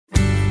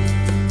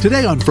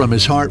Today on From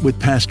His Heart with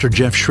Pastor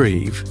Jeff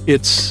Schreve,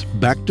 it's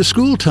back to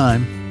school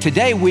time.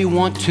 Today we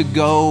want to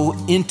go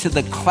into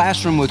the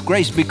classroom with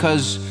grace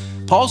because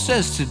Paul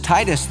says to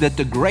Titus that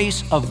the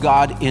grace of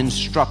God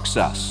instructs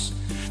us.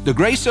 The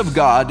grace of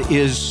God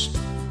is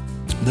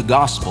the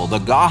gospel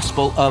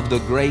of the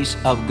grace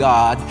of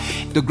God.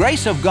 The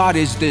grace of God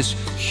is this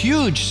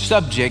huge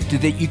subject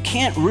that you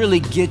can't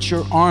really get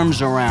your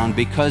arms around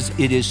because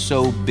it is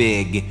so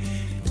big.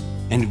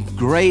 And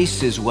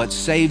grace is what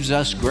saves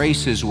us.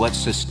 Grace is what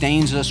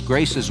sustains us.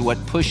 Grace is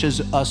what pushes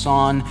us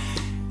on.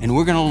 And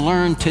we're going to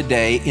learn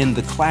today in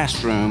the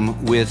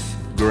classroom with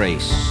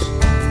grace.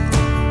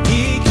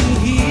 He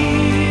can heal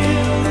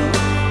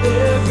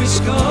every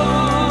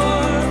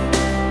scar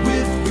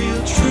with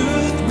real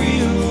truth,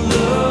 real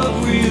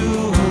love,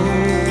 real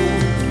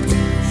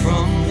hope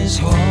from His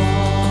heart.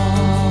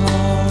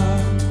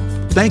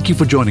 Thank you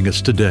for joining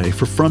us today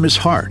for From His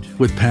Heart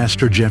with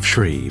Pastor Jeff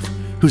Schreve,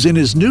 who's in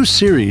his new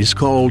series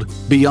called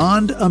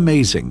Beyond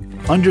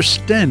Amazing,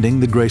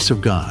 Understanding the Grace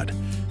of God.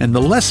 And the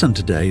lesson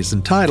today is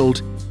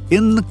entitled,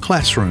 In the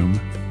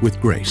Classroom with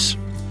Grace.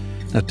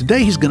 Now today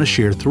he's going to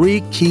share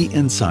 3 key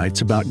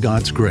insights about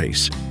God's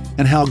grace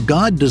and how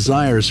God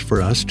desires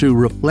for us to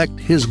reflect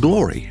His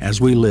glory as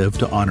we live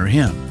to honor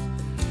Him.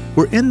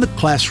 We're in the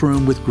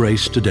classroom with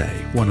grace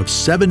today, one of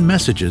 7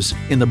 messages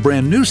in the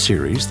brand new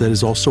series that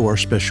is also our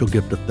special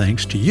gift of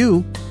thanks to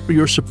you for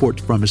your support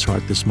From His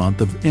Heart this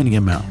month of any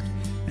amount.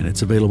 And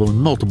it's available in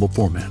multiple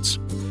formats.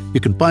 You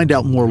can find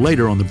out more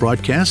later on the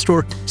broadcast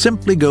or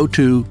simply go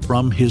to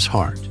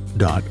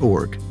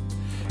fromhisheart.org.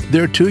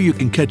 There too you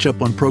can catch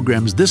up on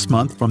programs this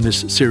month from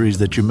this series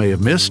that you may have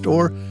missed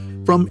or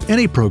from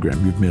any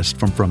program you've missed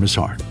from His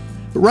Heart.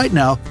 But right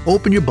now,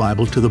 open your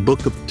Bible to the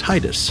book of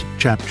Titus,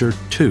 chapter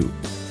 2.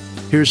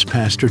 Here's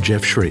Pastor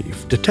Jeff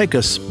Schreve to take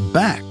us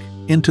back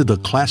into the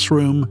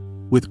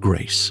classroom with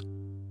grace.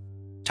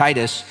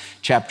 Titus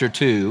chapter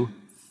 2,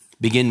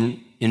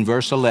 begin in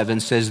verse 11,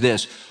 says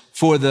this,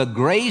 "For the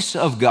grace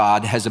of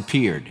God has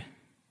appeared,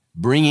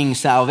 bringing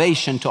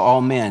salvation to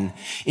all men,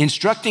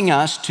 instructing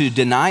us to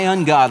deny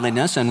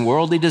ungodliness and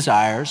worldly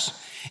desires,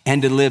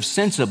 and to live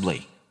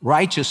sensibly,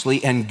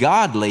 righteously, and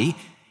godly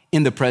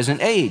in the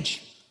present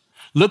age,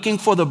 looking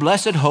for the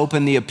blessed hope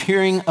and the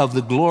appearing of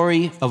the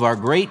glory of our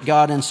great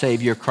God and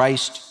Savior,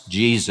 Christ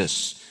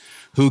Jesus,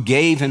 who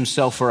gave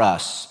Himself for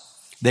us,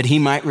 that He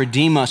might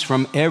redeem us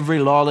from every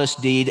lawless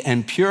deed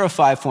and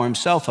purify for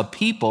Himself a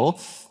people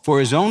for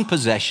His own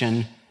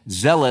possession,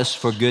 zealous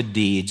for good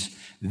deeds.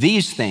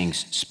 These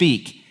things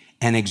speak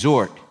and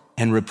exhort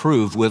and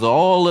reprove with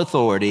all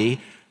authority.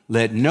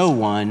 Let no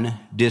one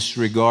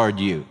disregard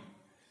you."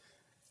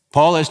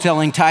 Paul is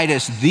telling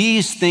Titus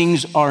these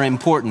things are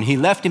important. He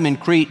left him in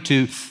Crete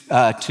to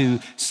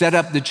set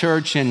up the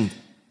church and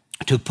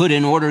to put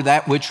in order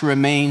that which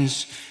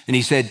remains. And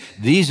he said,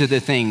 these are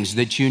the things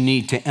that you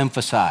need to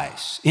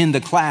emphasize in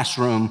the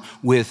classroom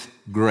with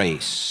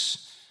grace.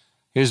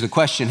 Here's the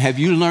question. Have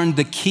you learned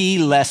the key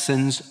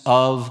lessons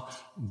of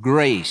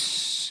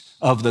grace,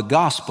 of the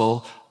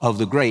gospel of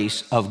the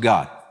grace of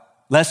God?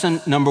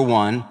 Lesson number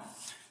 1,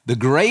 the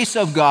grace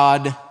of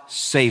God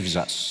saves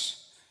us.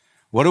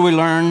 What do we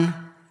learn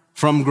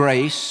from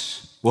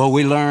grace? Well,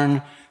 we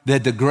learn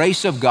that the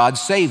grace of God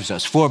saves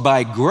us. For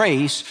by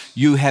grace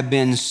you have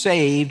been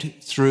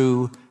saved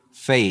through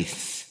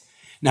faith.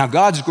 Now,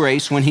 God's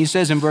grace, when He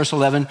says in verse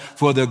 11,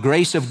 "For the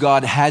grace of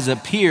God has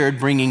appeared,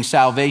 bringing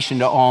salvation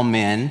to all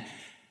men,"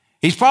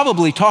 He's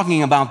probably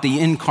talking about the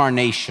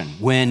incarnation,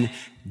 when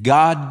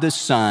God the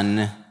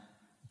Son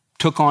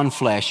took on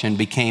flesh and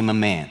became a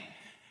man.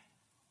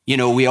 You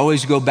know, we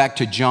always go back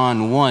to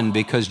John 1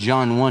 because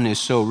John 1 is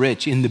so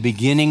rich. In the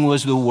beginning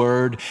was the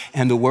Word,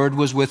 and the Word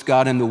was with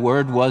God, and the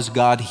Word was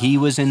God. He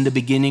was in the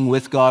beginning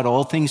with God.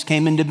 All things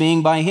came into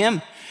being by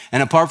Him.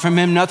 And apart from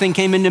Him, nothing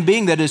came into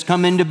being that has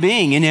come into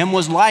being. In Him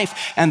was life,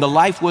 and the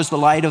life was the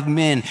light of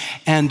men.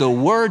 And the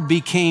Word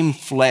became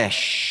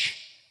flesh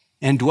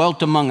and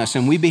dwelt among us.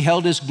 And we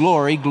beheld His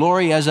glory,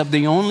 glory as of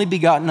the only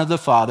begotten of the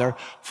Father,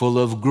 full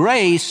of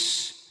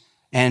grace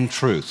and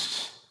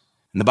truth.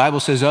 And the Bible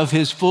says, of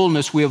His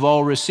fullness we have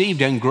all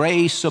received, and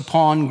grace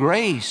upon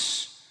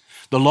grace.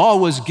 The law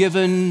was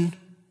given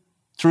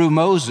through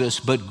Moses,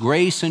 but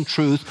grace and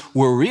truth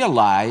were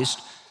realized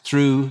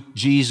through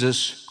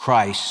Jesus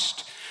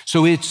Christ.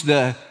 So it's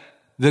the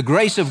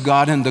grace of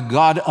God and the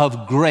God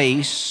of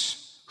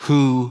grace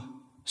who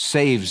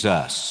saves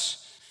us.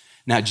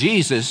 Now,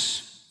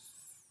 Jesus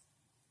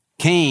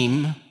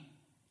came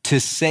to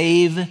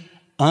save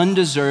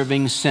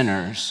undeserving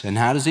sinners. And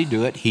how does He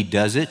do it? He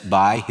does it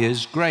by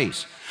His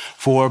grace.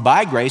 For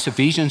by grace,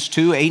 Ephesians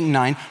 2, 8 and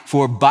 9,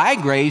 for by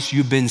grace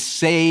you've been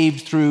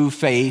saved through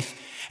faith,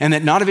 and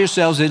that not of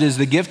yourselves, it is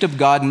the gift of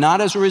God,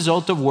 not as a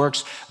result of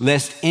works,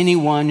 lest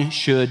anyone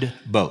should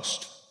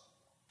boast.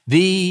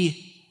 The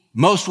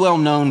most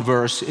well-known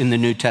verse in the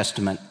New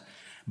Testament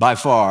by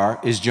far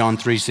is John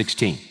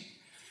 3:16.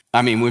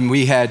 I mean, when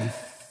we had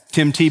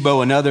Tim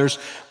Tebow and others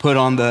put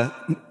on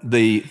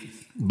the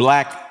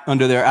black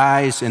under their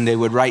eyes, and they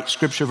would write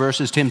scripture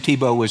verses. Tim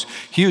Tebow was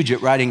huge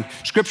at writing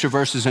scripture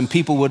verses, and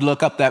people would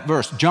look up that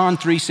verse. John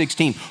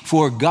 3:16,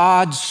 for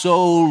God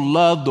so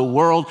loved the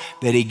world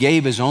that he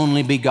gave his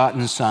only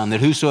begotten Son, that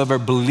whosoever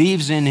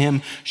believes in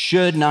him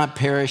should not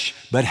perish,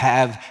 but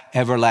have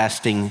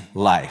everlasting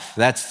life.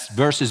 That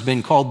verse has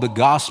been called the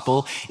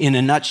gospel in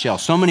a nutshell.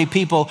 So many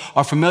people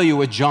are familiar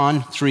with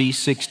John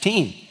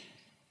 3:16,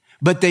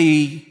 but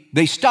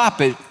they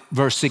stop at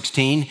verse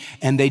 16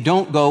 and they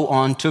don't go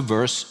on to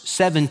verse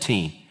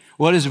 17.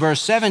 What does verse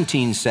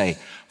 17 say?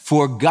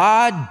 For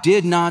God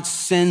did not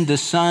send the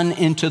Son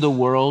into the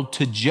world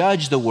to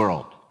judge the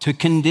world, to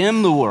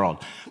condemn the world,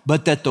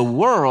 but that the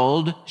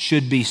world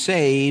should be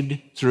saved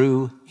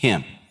through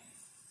him.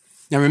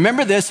 Now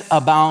remember this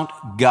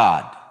about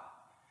God.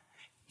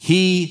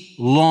 He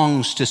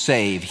longs to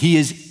save. He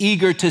is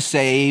eager to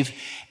save,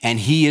 and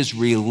he is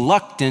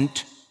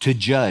reluctant to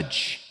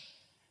judge.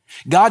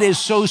 God is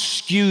so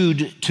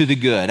skewed to the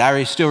good.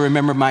 I still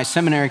remember my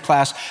seminary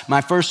class, my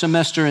first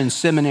semester in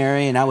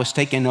seminary, and I was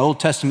taking an Old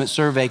Testament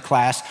survey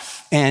class,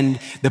 and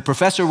the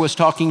professor was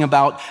talking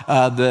about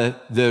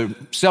the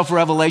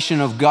self-revelation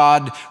of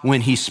God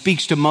when he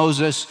speaks to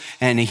Moses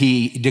and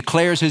he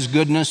declares his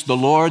goodness, the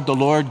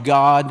Lord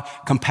God,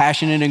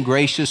 compassionate and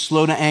gracious,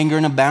 slow to anger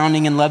and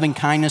abounding in loving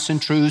kindness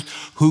and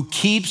truth, who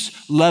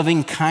keeps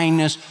loving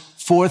kindness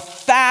for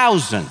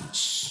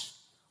thousands.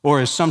 Or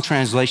as some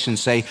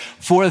translations say,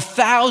 for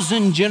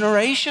 1,000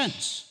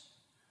 generations,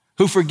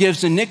 who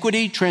forgives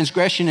iniquity,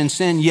 transgression, and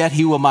sin, yet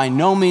he will by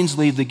no means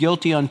leave the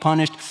guilty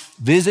unpunished,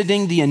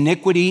 visiting the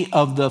iniquity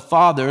of the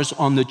fathers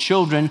on the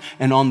children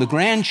and on the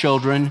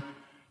grandchildren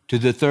to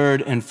the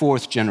third and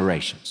fourth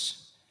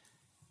generations.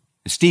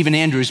 Stephen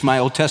Andrews, my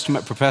Old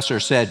Testament professor,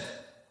 said,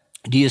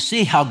 do you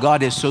see how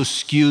God is so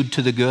skewed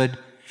to the good?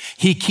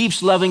 He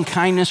keeps loving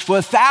kindness for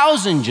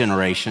 1,000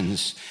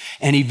 generations,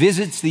 and he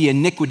visits the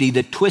iniquity,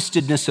 the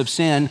twistedness of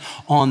sin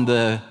on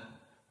the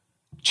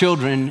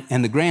children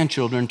and the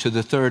grandchildren to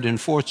the third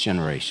and fourth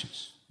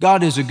generations.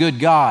 God is a good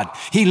God.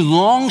 He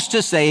longs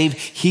to save.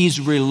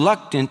 He's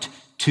reluctant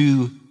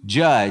to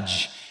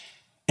judge.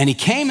 And he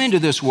came into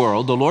this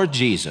world, the Lord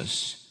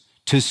Jesus,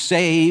 to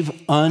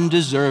save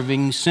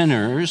undeserving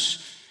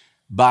sinners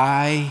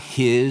by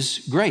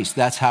his grace.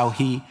 That's how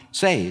he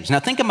saves. Now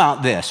think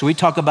about this. We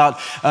talk about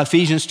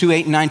Ephesians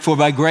 2:8-9, for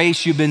by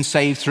grace you've been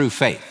saved through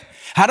faith.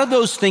 How do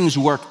those things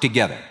work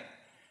together?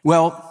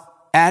 Well,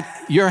 at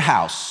your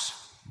house,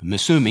 I'm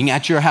assuming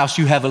at your house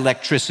you have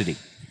electricity.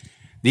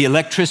 The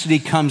electricity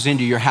comes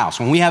into your house.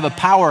 When we have a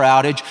power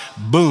outage,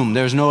 boom,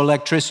 there's no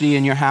electricity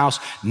in your house.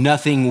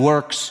 Nothing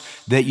works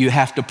that you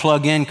have to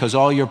plug in because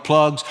all your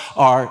plugs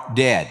are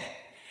dead.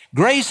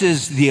 Grace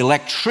is the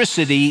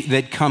electricity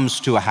that comes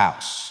to a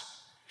house.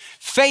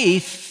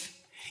 Faith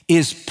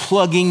is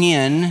plugging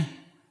in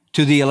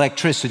to the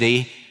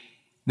electricity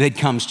that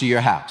comes to your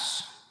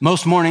house.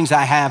 Most mornings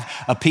I have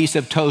a piece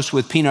of toast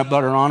with peanut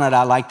butter on it.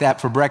 I like that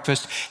for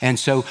breakfast, and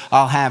so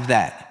I'll have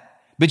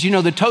that. But you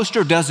know, the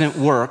toaster doesn't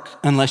work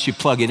unless you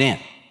plug it in.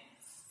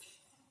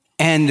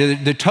 And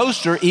the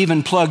toaster,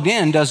 even plugged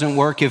in, doesn't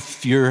work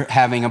if you're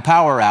having a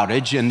power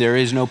outage and there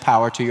is no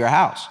power to your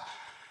house.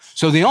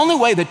 So the only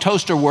way the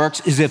toaster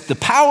works is if the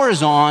power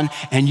is on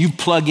and you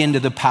plug into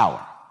the power.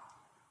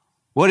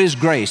 What is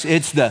grace?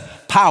 It's the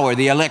power,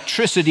 the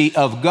electricity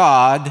of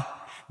God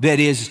that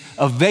is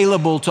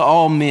available to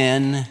all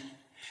men,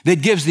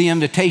 that gives the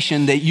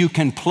invitation that you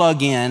can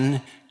plug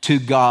in to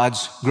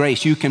God's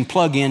grace. You can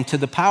plug into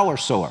the power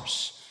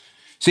source.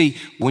 See,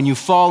 when you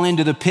fall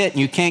into the pit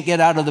and you can't get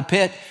out of the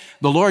pit,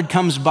 the Lord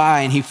comes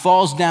by and he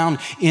falls down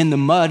in the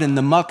mud and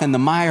the muck and the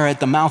mire at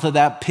the mouth of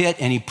that pit,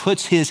 and he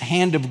puts his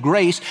hand of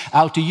grace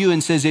out to you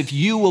and says, if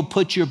you will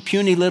put your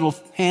puny little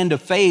hand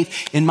of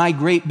faith in my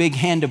great big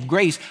hand of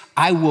grace,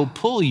 I will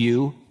pull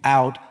you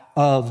out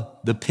of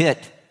the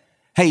pit.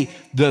 Hey,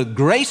 the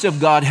grace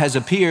of God has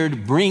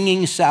appeared,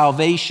 bringing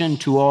salvation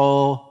to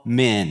all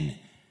men.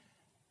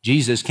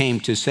 Jesus came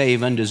to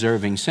save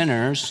undeserving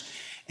sinners,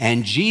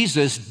 and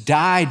Jesus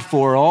died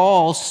for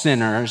all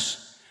sinners,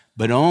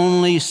 but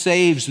only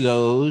saves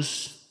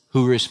those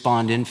who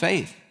respond in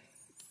faith.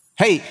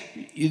 Hey,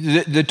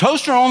 the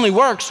toaster only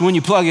works when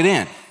you plug it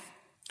in.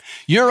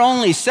 You're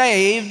only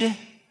saved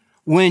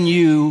when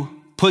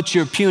you put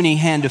your puny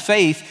hand of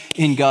faith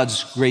in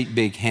God's great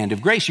big hand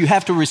of grace. You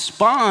have to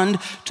respond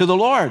to the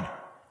Lord.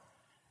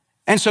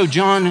 And so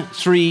John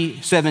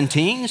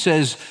 3:17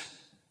 says,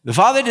 the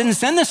Father didn't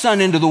send the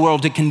Son into the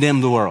world to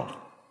condemn the world.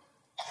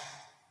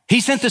 He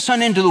sent the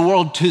Son into the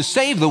world to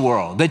save the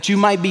world, that you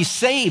might be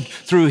saved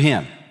through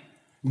him.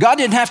 God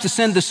didn't have to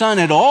send the Son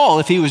at all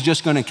if he was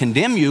just going to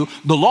condemn you.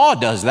 The law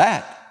does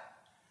that.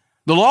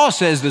 The law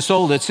says the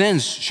soul that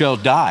sins shall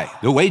die.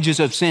 The wages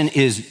of sin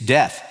is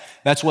death.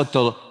 That's what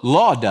the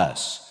law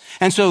does.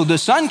 And so the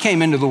Son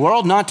came into the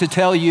world not to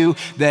tell you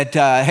that,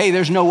 hey,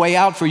 there's no way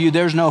out for you,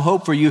 there's no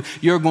hope for you,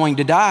 you're going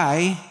to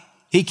die.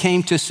 He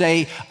came to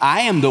say,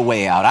 I am the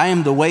way out. I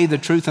am the way, the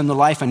truth, and the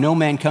life, and no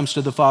man comes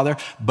to the Father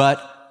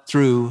but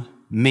through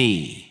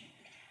me.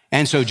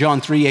 And so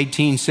John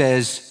 3:18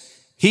 says,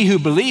 He who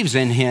believes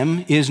in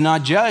him is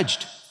not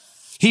judged.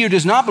 He who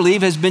does not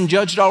believe has been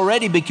judged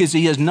already because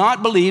he has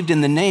not believed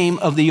in the name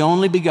of the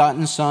only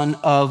begotten Son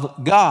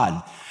of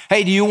God.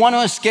 Hey, do you want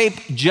to escape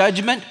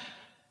judgment?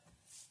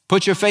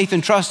 Put your faith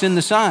and trust in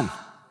the Son.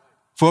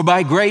 For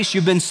by grace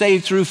you've been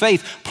saved through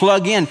faith.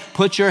 Plug in,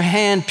 put your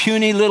hand,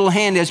 puny little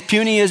hand, as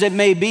puny as it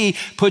may be,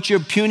 put your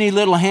puny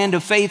little hand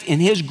of faith in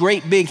his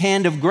great big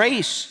hand of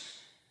grace.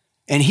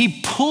 And he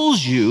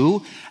pulls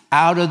you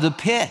out of the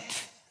pit.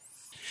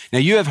 Now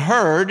you have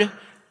heard,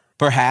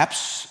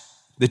 perhaps,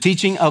 the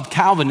teaching of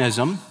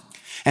Calvinism.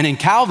 And in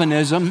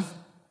Calvinism,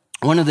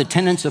 one of the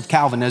tenets of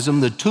Calvinism,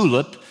 the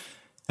tulip,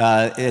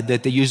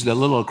 that they use the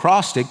little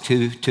acrostic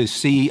to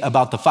see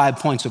about the 5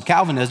 points of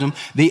Calvinism,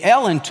 the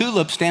L in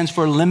tulip stands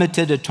for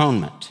limited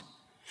atonement.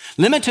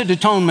 Limited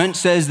atonement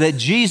says that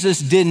Jesus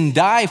didn't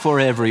die for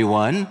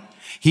everyone.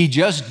 He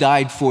just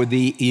died for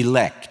the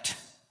elect.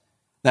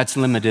 That's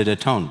limited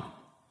atonement.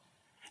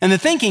 And the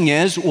thinking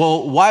is,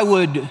 well, why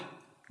would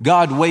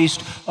God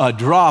waste a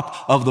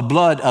drop of the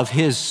blood of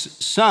his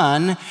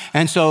Son?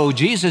 And so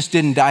Jesus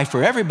didn't die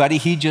for everybody.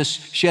 He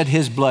just shed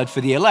his blood for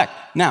the elect.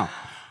 Now,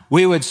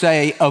 we would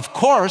say, of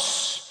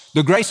course,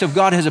 the grace of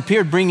God has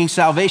appeared, bringing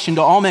salvation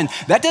to all men.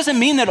 That doesn't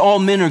mean that all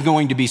men are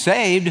going to be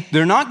saved.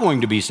 They're not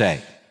going to be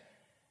saved.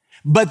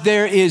 But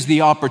there is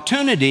the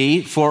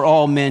opportunity for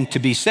all men to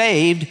be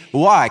saved.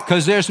 Why?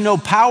 Because there's no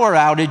power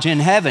outage in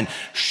heaven.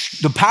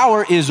 The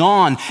power is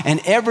on, and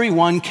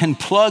everyone can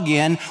plug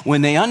in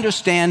when they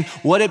understand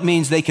what it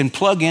means. They can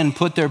plug in,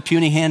 put their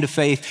puny hand of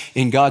faith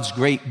in God's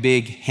great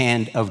big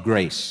hand of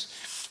grace.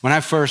 When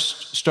I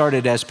first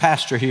started as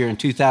pastor here in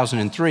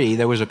 2003,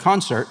 there was a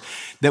concert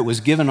that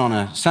was given on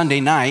a Sunday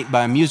night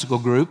by a musical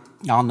group.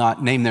 I'll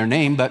not name their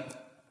name,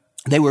 but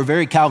they were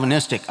very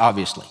Calvinistic,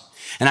 obviously.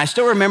 And I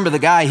still remember the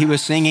guy, he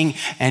was singing,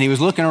 and he was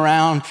looking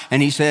around,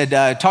 and he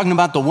said, talking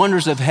about the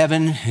wonders of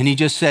heaven, and he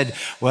just said,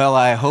 well,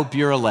 I hope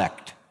you're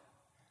elect,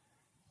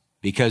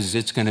 because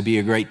it's going to be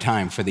a great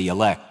time for the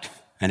elect.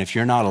 And if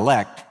you're not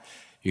elect,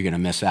 you're going to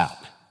miss out.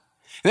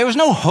 There was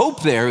no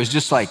hope there. It was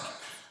just like,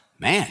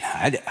 man,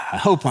 I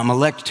hope I'm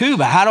elect too,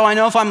 but how do I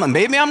know if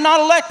maybe I'm not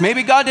elect,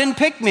 maybe God didn't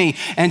pick me,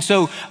 and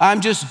so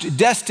I'm just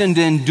destined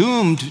and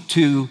doomed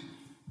to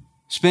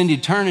spend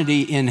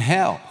eternity in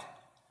hell.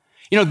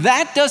 You know,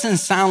 that doesn't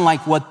sound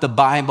like what the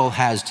Bible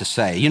has to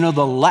say. You know,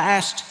 the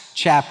last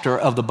chapter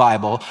of the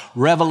Bible,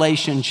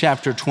 Revelation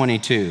chapter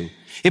 22,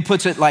 it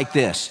puts it like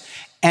this: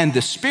 and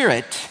the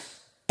Spirit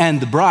and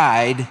the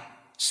bride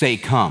say,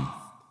 come.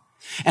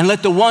 And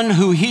let the one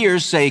who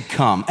hears say,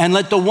 come. And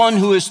let the one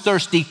who is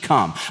thirsty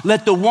come.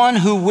 Let the one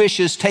who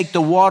wishes take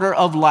the water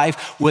of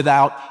life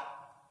without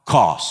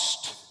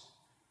cost.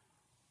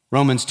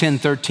 Romans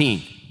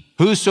 10:13.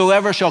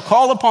 Whosoever shall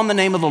call upon the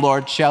name of the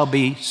Lord shall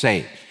be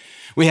saved.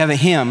 We have a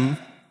hymn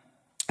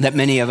that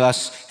many of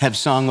us have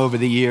sung over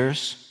the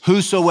years.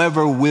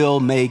 Whosoever will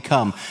may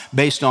come,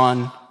 based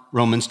on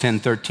Romans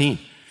 10:13.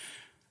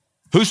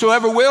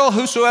 Whosoever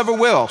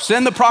will,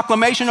 send the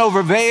proclamation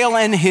over vale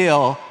and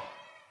hill.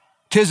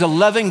 'Tis a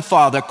loving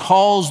Father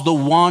calls the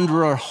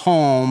wanderer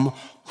home.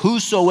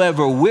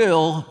 Whosoever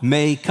will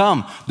may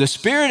come. The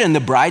Spirit and the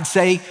bride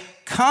say,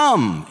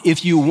 come.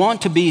 If you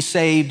want to be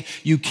saved,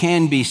 you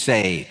can be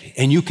saved.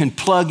 And you can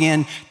plug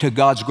in to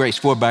God's grace.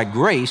 For by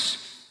grace,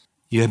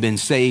 you have been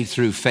saved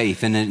through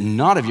faith. And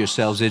not of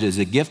yourselves, it is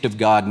a gift of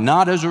God,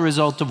 not as a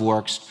result of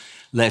works,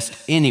 lest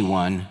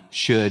anyone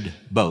should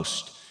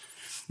boast.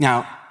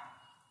 Now,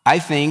 I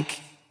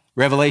think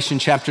Revelation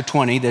chapter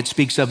 20 that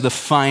speaks of the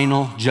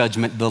final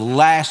judgment, the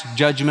last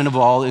judgment of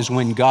all, is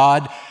when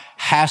God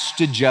has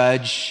to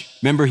judge.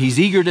 Remember, he's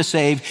eager to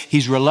save,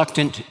 he's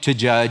reluctant to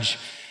judge.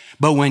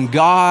 But when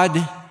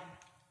God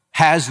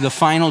has the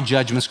final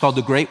judgment, it's called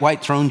the Great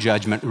White Throne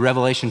Judgment,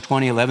 Revelation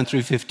 20, 11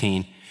 through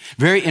 15.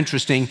 Very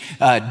interesting.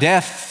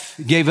 Death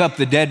gave up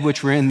the dead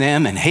which were in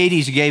them, and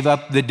Hades gave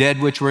up the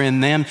dead which were in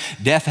them.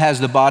 Death has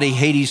the body,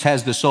 Hades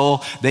has the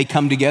soul. They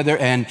come together,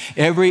 and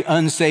every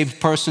unsaved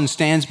person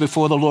stands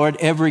before the Lord.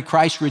 Every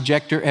Christ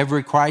rejecter,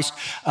 every Christ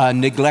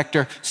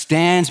neglecter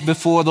stands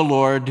before the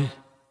Lord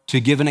to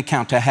give an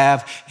account, to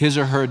have his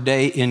or her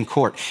day in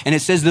court. And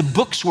it says the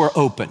books were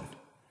open,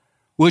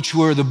 which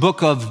were the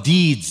book of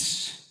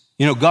deeds.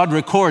 You know, God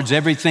records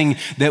everything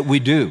that we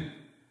do.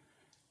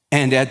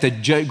 And at the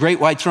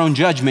Great White Throne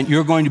Judgment,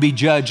 you're going to be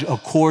judged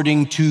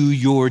according to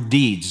your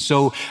deeds.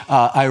 So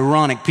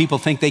ironic, people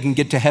think they can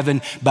get to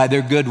heaven by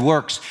their good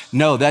works.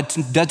 No,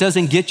 that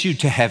doesn't get you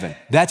to heaven.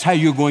 That's how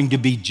you're going to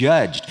be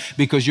judged,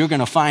 because you're going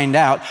to find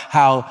out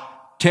how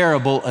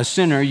terrible a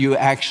sinner you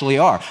actually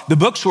are. The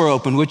books were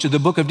opened, which is the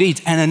book of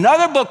deeds. And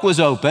another book was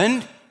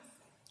opened,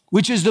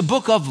 which is the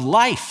book of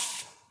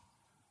life.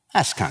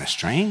 That's kind of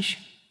strange.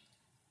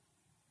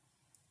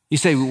 You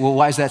say, well,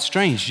 why is that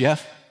strange,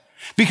 Jeff?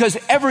 Because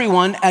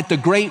everyone at the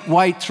Great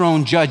White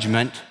Throne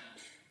Judgment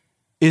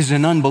is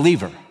an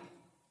unbeliever.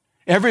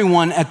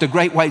 Everyone at the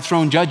Great White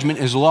Throne Judgment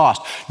is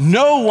lost.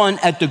 No one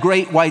at the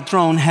Great White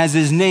Throne has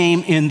his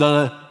name in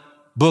the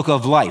book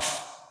of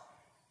life.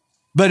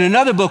 But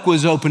another book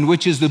was opened,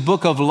 which is the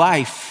book of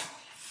life.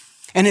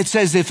 And it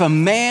says, if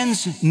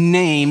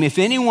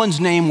anyone's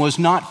name was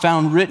not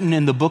found written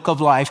in the book of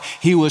life,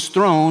 he was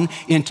thrown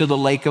into the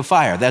lake of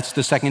fire. That's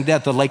the second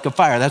death, the lake of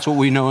fire. That's what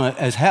we know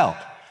as hell.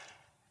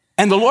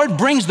 And the Lord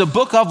brings the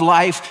book of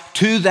life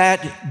to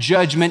that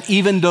judgment,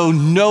 even though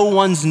no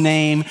one's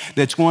name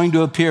that's going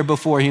to appear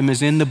before him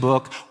is in the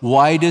book.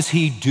 Why does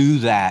he do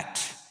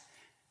that?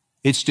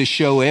 It's to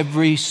show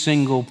every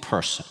single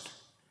person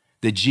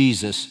that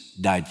Jesus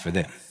died for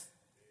them.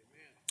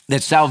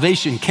 That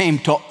salvation came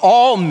to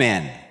all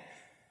men,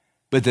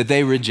 but that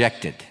they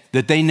rejected,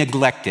 that they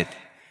neglected,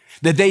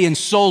 that they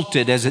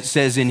insulted, as it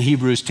says in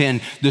Hebrews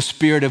 10, the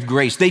Spirit of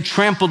grace. They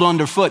trampled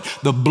underfoot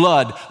the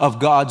blood of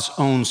God's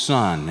own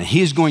Son. And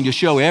he's going to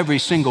show every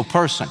single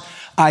person,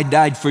 I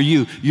died for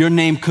you. Your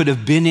name could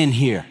have been in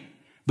here,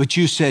 but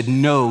you said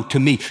no to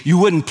me. You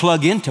wouldn't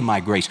plug into my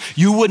grace.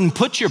 You wouldn't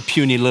put your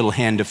puny little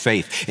hand of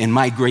faith in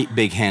my great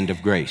big hand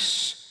of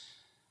grace.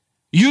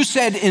 You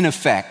said, in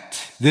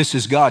effect, this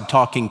is God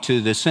talking to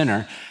the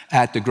sinner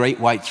at the great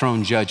white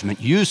throne judgment.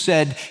 You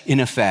said, in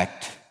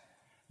effect,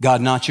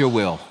 God, not your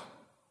will,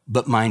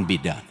 but mine be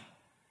done.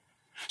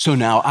 So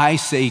now I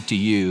say to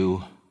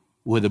you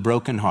with a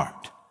broken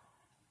heart,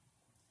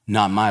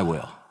 not my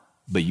will,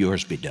 but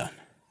yours be done.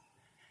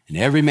 And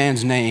every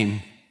man's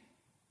name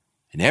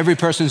and every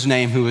person's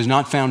name who was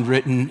not found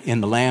written in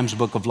the Lamb's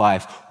book of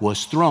life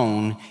was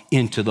thrown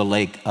into the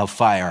lake of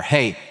fire.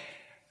 Hey,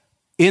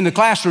 in the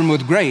classroom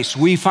with grace,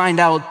 we find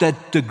out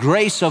that the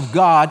grace of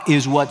God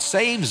is what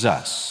saves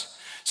us.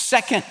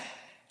 Second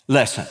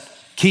lesson,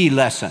 key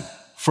lesson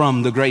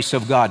from the grace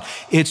of God.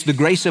 It's the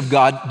grace of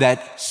God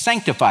that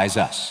sanctifies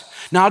us.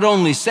 Not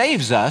only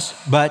saves us,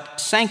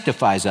 but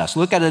sanctifies us.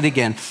 Look at it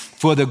again.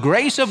 For the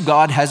grace of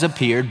God has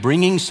appeared,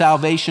 bringing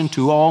salvation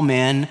to all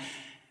men.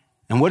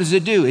 And what does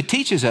it do? It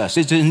teaches us.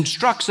 It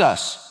instructs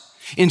us,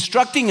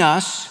 instructing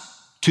us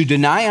to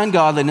deny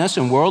ungodliness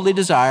and worldly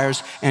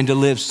desires and to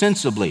live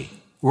sensibly,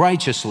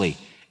 righteously,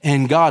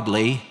 and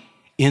godly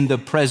in the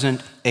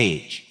present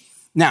age.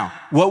 Now,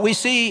 what we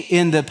see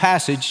in the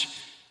passage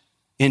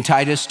in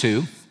Titus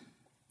 2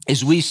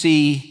 is we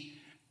see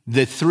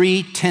the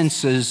three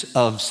tenses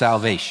of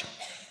salvation.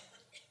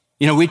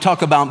 You know, we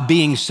talk about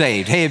being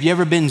saved. Hey, have you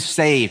ever been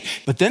saved?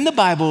 But then the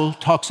Bible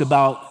talks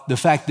about the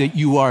fact that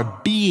you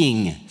are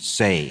being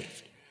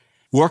saved.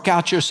 Work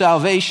out your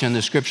salvation,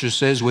 the scripture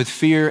says, with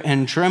fear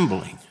and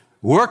trembling.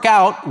 Work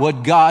out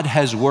what God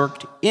has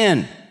worked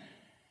in.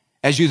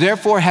 As you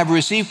therefore have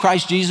received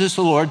Christ Jesus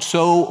the Lord,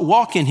 so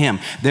walk in him.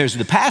 There's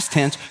the past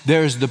tense,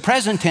 there's the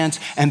present tense,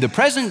 and the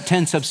present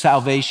tense of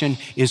salvation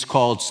is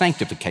called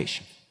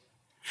sanctification.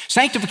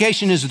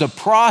 Sanctification is the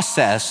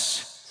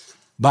process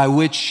by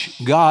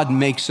which God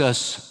makes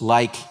us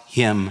like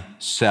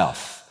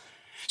himself.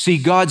 See,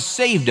 God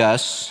saved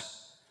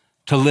us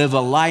to live a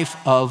life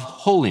of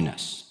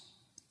holiness.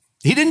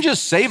 He didn't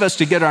just save us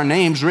to get our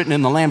names written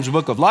in the Lamb's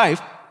book of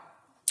life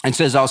and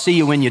says, I'll see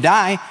you when you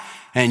die.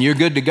 And you're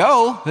good to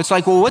go. It's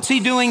like, well, what's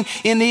he doing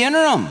in the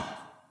interim?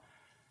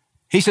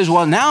 He says,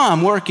 well, now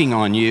I'm working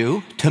on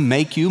you to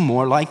make you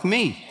more like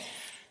me.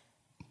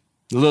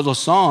 The little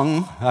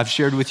song I've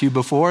shared with you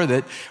before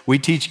that we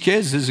teach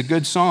kids is a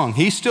good song.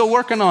 He's still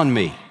working on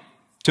me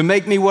to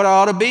make me what I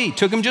ought to be.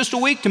 Took him just a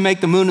week to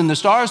make the moon and the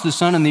stars, the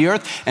sun and the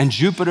earth, and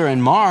Jupiter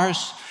and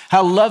Mars.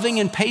 How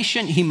loving and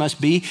patient he must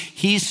be.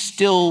 He's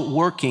still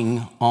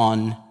working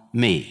on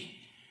me.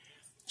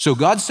 So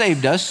God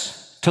saved us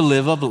to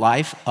live a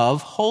life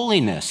of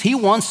holiness. He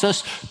wants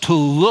us to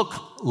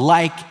look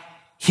like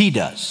he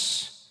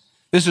does.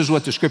 This is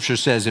what the scripture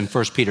says in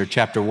 1 Peter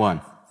chapter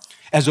 1.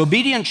 As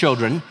obedient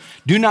children,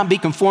 do not be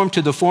conformed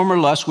to the former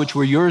lusts which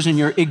were yours in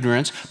your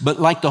ignorance, but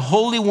like the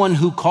Holy One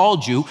who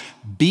called you,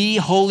 be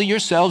holy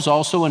yourselves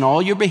also in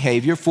all your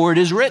behavior, for it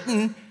is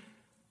written,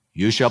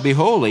 you shall be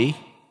holy,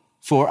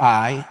 for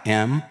I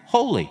am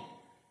holy.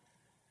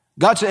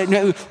 God said,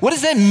 what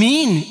does that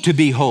mean to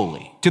be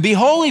holy? To be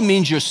holy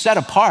means you're set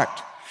apart.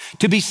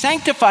 To be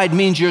sanctified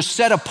means you're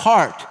set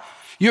apart.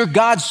 You're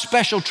God's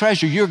special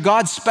treasure. You're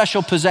God's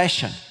special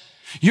possession.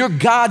 You're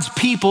God's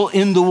people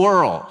in the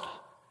world.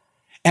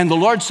 And the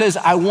Lord says,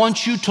 I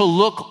want you to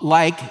look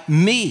like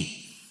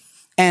me.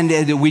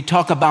 And we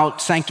talk about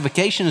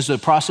sanctification as the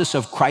process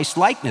of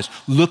Christ-likeness,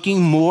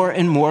 looking more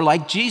and more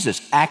like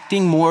Jesus,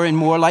 acting more and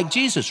more like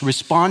Jesus,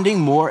 responding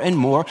more and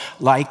more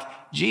like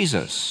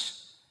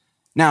Jesus.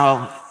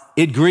 Now,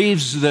 it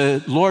grieves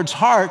the Lord's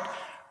heart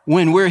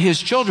when we're his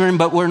children,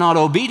 but we're not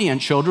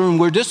obedient children,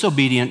 we're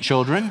disobedient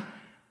children,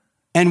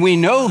 and we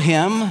know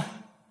him,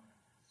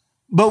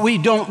 but we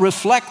don't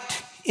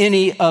reflect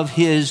any of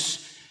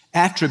his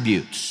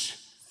attributes.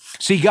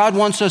 See, God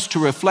wants us to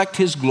reflect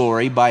his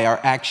glory by our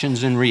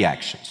actions and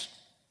reactions.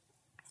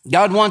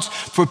 God wants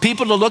for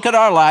people to look at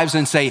our lives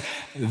and say,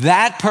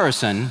 that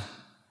person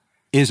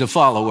is a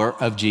follower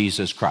of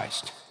Jesus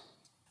Christ.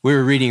 We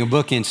were reading a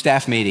book in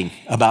staff meeting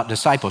about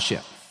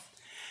discipleship.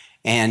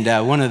 And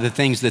one of the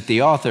things that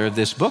the author of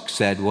this book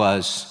said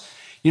was,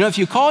 if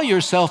you call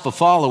yourself a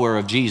follower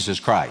of Jesus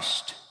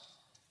Christ,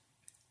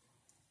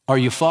 are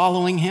you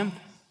following him?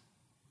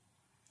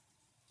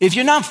 If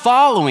you're not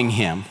following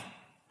him,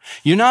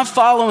 You're not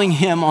following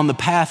him on the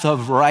path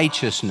of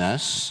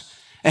righteousness,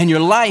 and your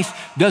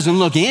life doesn't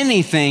look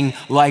anything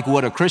like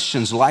what a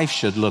Christian's life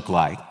should look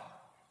like,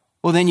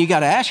 well, then you got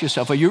to ask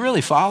yourself, are you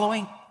really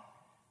following?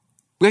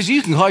 Because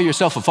you can call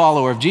yourself a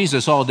follower of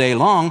Jesus all day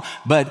long,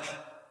 but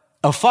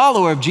a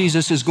follower of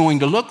Jesus is going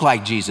to look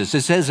like Jesus.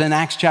 It says in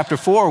Acts chapter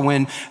 4,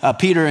 when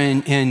Peter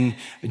and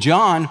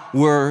John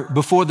were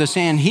before the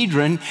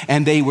Sanhedrin,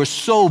 and they were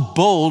so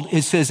bold,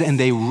 it says, and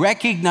they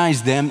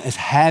recognized them as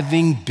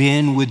having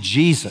been with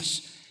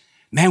Jesus.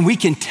 Man, we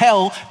can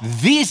tell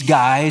these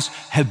guys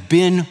have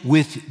been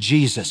with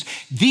Jesus.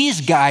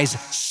 These guys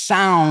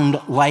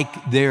sound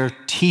like their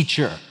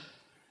teacher.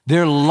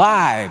 Their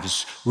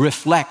lives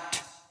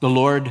reflect the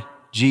Lord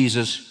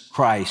Jesus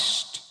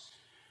Christ.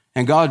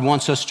 And God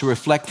wants us to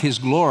reflect his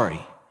glory.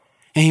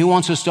 And he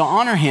wants us to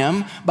honor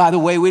him by the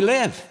way we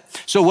live.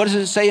 So what does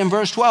it say in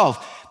verse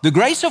 12? The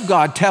grace of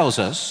God tells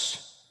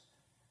us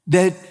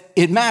that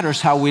it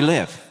matters how we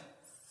live.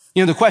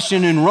 You know, the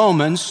question in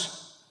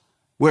Romans,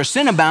 where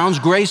sin abounds,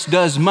 grace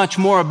does much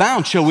more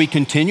abound. Shall we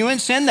continue in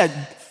sin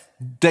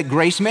that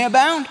grace may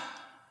abound?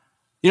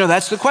 You know,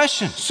 that's the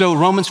question. So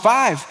Romans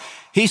 5,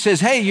 he says,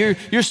 hey,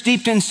 you're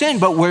steeped in sin,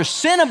 but where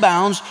sin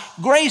abounds,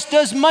 grace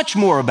does much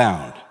more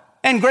abound.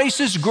 And grace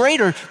is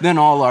greater than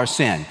all our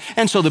sin.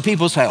 And so the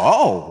people say,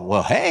 oh,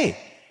 well, hey,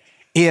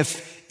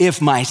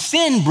 if my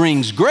sin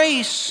brings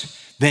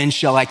grace, then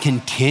shall I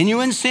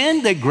continue in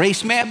sin that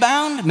grace may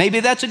abound?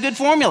 Maybe that's a good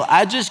formula.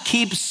 I just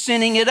keep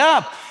sinning it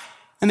up.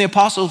 And the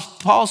Apostle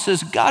Paul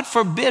says, God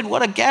forbid,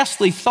 what a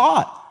ghastly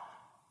thought.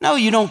 No,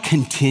 you don't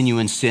continue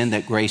in sin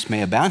that grace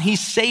may abound. He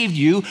saved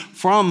you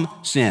from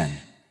sin.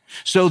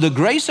 So the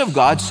grace of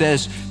God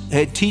says,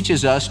 it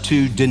teaches us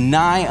to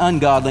deny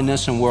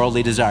ungodliness and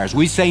worldly desires.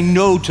 We say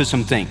no to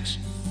some things.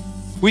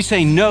 We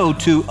say no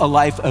to a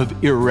life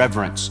of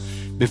irreverence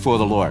before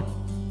the Lord.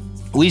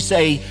 We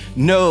say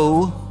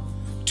no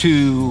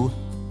to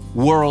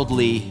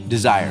worldly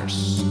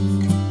desires.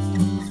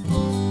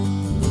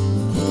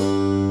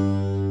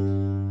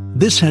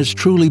 This has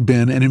truly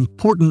been an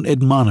important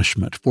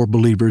admonishment for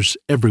believers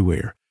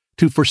everywhere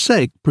to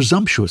forsake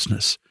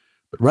presumptuousness,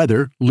 but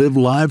rather live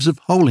lives of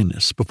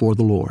holiness before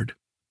the Lord.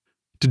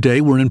 Today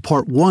we're in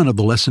part 1 of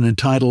the lesson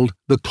entitled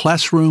The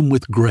Classroom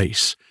with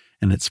Grace,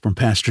 and it's from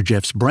Pastor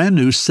Jeff's brand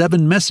new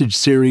 7-message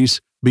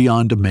series,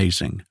 Beyond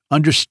Amazing,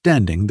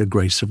 Understanding the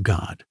Grace of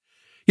God.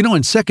 You know,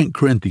 in 2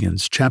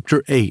 Corinthians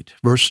chapter 8,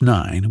 verse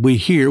 9, we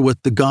hear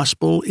what the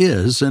gospel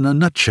is in a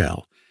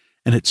nutshell,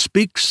 and it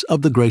speaks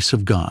of the grace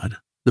of God.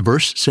 The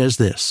verse says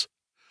this,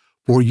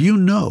 "For you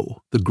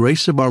know the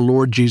grace of our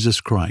Lord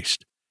Jesus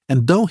Christ,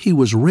 and though he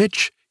was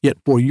rich, yet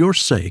for your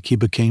sake he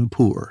became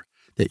poor,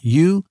 that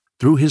you,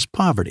 through his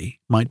poverty,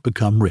 might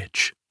become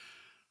rich."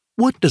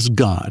 What does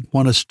God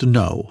want us to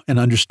know and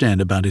understand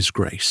about his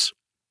grace?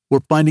 We're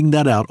finding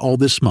that out all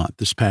this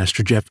month as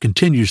Pastor Jeff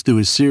continues through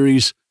his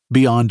series,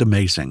 Beyond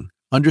Amazing,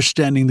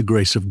 Understanding the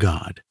Grace of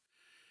God.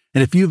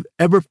 And if you've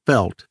ever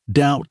felt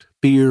doubt,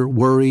 fear,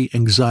 worry,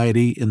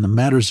 anxiety in the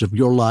matters of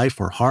your life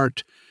or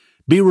heart,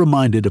 be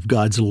reminded of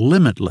God's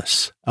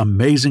limitless,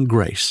 amazing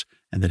grace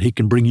and that he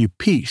can bring you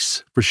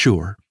peace for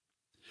sure.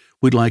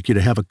 We'd like you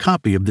to have a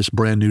copy of this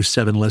brand new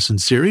 7-lesson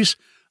series,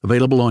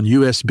 available on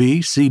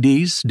USB,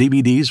 CDs,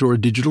 DVDs, or a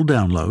digital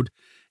download.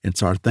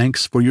 It's our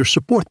thanks for your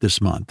support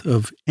this month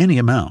of any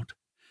amount.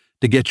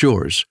 To get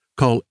yours,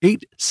 call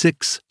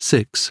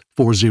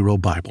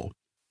 866-40-BIBLE,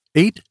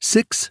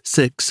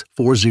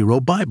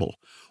 866-40-BIBLE,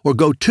 or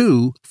go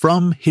to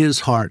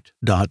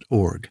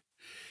fromhisheart.org.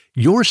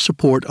 Your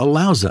support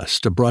allows us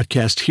to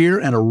broadcast here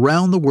and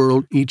around the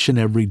world each and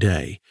every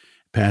day.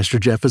 Pastor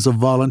Jeff is a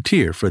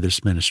volunteer for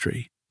this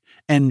ministry,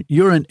 and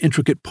you're an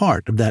intricate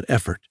part of that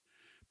effort.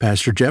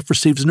 Pastor Jeff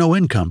receives no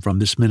income from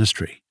this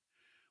ministry.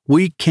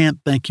 We can't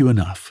thank you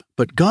enough,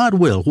 but God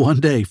will one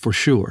day for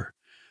sure.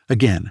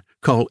 Again,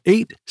 call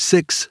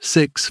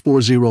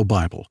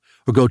 866-40-BIBLE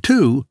or go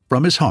to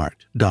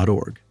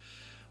fromhisheart.org.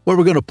 Well,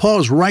 we're going to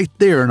pause right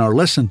there in our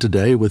lesson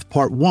today with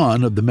part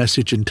 1 of the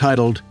message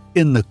entitled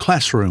In the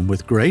Classroom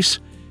with Grace,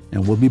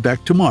 and we'll be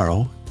back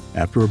tomorrow.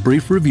 After a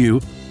brief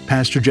review,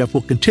 Pastor Jeff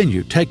will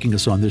continue taking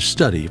us on this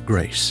study of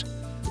grace.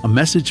 A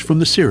message from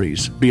the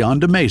series,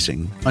 Beyond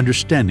Amazing,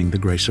 Understanding the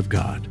Grace of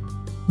God.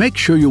 Make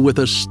sure you're with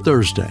us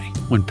Thursday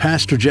when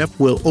Pastor Jeff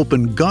will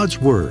open God's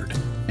Word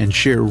and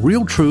share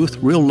real truth,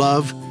 real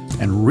love,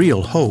 and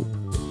real hope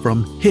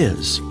from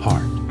his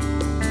heart.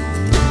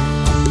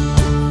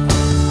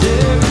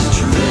 There is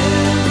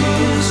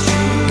truth,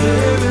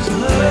 there is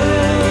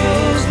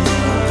love,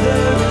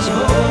 there is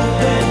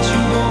hope that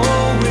you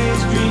always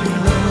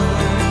dreamed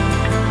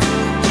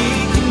of. He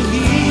can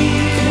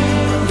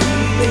heal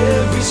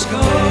every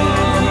scar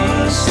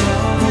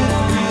with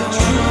real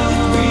truth,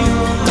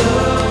 real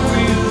love,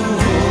 real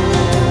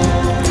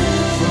hope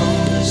from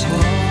his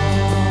heart.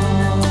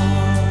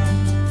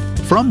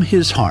 From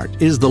His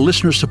Heart is the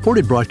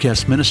listener-supported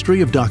broadcast ministry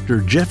of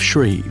Dr. Jeff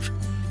Schreve,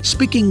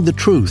 speaking the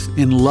truth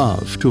in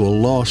love to a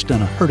lost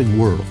and a hurting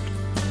world.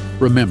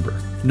 Remember,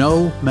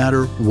 no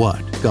matter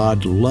what,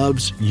 God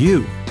loves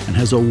you and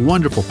has a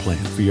wonderful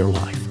plan for your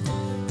life.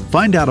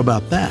 Find out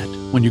about that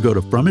when you go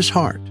to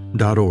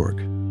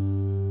fromhisheart.org.